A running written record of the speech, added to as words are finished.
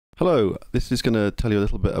Hello, this is going to tell you a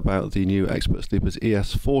little bit about the new Expert Sleepers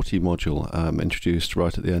ES-40 module introduced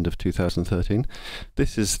right at the end of 2013.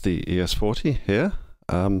 This is the ES-40 here.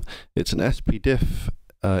 It's an SPDIF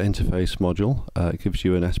interface module. It gives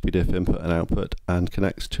you an SPDIF input and output and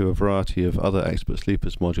connects to a variety of other Expert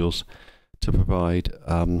Sleepers modules to provide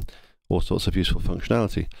all sorts of useful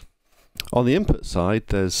functionality. On the input side,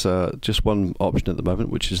 there's just one option at the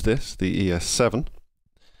moment, which is this, the ES-7.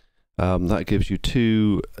 That gives you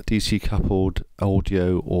two DC coupled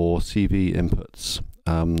audio or CV inputs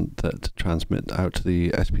that transmit out to the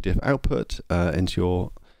SPDIF output into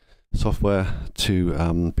your software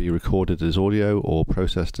to be recorded as audio or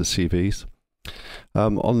processed as CVs.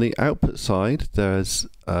 On the output side, there's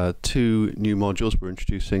two new modules we're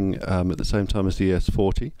introducing at the same time as the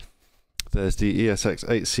ES-40. There's the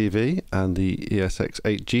ESX8CV and the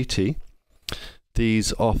ESX8GT.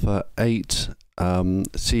 These offer 8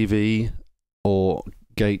 CV or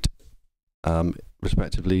gate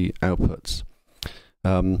respectively outputs.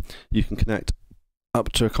 You can connect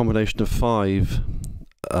up to a combination of 5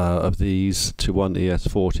 of these to one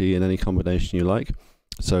ES-40 in any combination you like.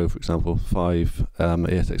 So for example, 5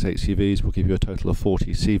 ESX8CVs will give you a total of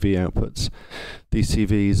 40 CV outputs. These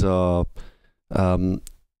CVs are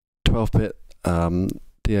 12-bit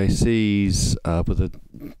DACs with a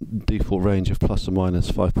default range of plus or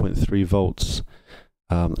minus 5.3 volts.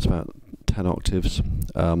 That's about 10 octaves.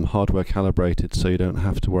 Hardware calibrated, so you don't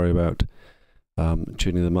have to worry about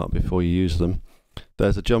tuning them up before you use them.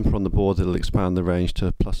 There's a jumper on the board that will expand the range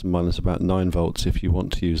to plus or minus about 9 volts if you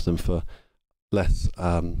want to use them for less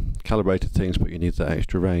calibrated things, but you need that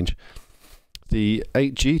extra range. The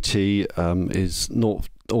 8GT is 0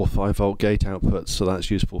 or 5 volt gate outputs, so that's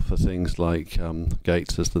useful for things like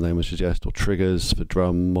gates, as the name would suggest, or triggers for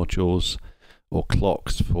drum modules, or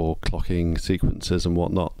clocks for clocking sequences and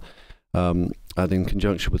whatnot. And in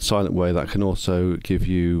conjunction with Silent Way, that can also give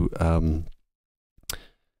you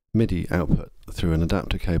MIDI output through an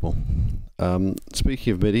adapter cable.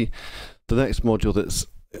 Speaking of MIDI, the next module that's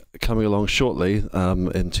coming along shortly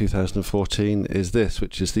in 2014 is this,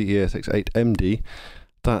 which is the ESX8MD.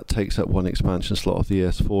 That takes up one expansion slot of the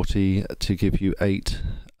ES-40 to give you 8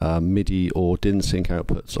 MIDI or DIN sync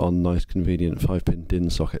outputs on nice convenient 5-pin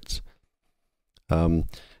DIN sockets.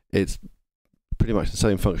 It's pretty much the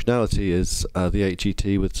same functionality as the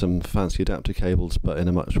 8GT with some fancy adapter cables, but in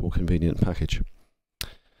a much more convenient package.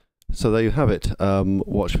 So there you have it.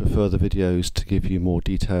 Watch for further videos to give you more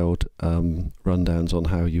detailed rundowns on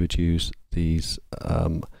how you would use these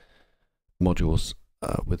modules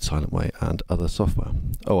with Silent Way and other software.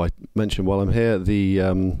 Oh, I mentioned while I'm here, the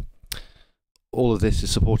all of this is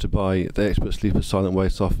supported by the Expert Sleepers Silent Way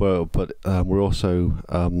software, but we're also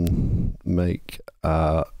make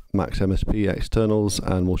Max MSP externals,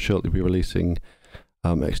 and we'll shortly be releasing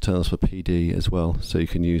externals for PD as well, so you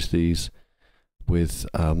can use these with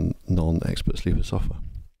non-Expert Sleeper software.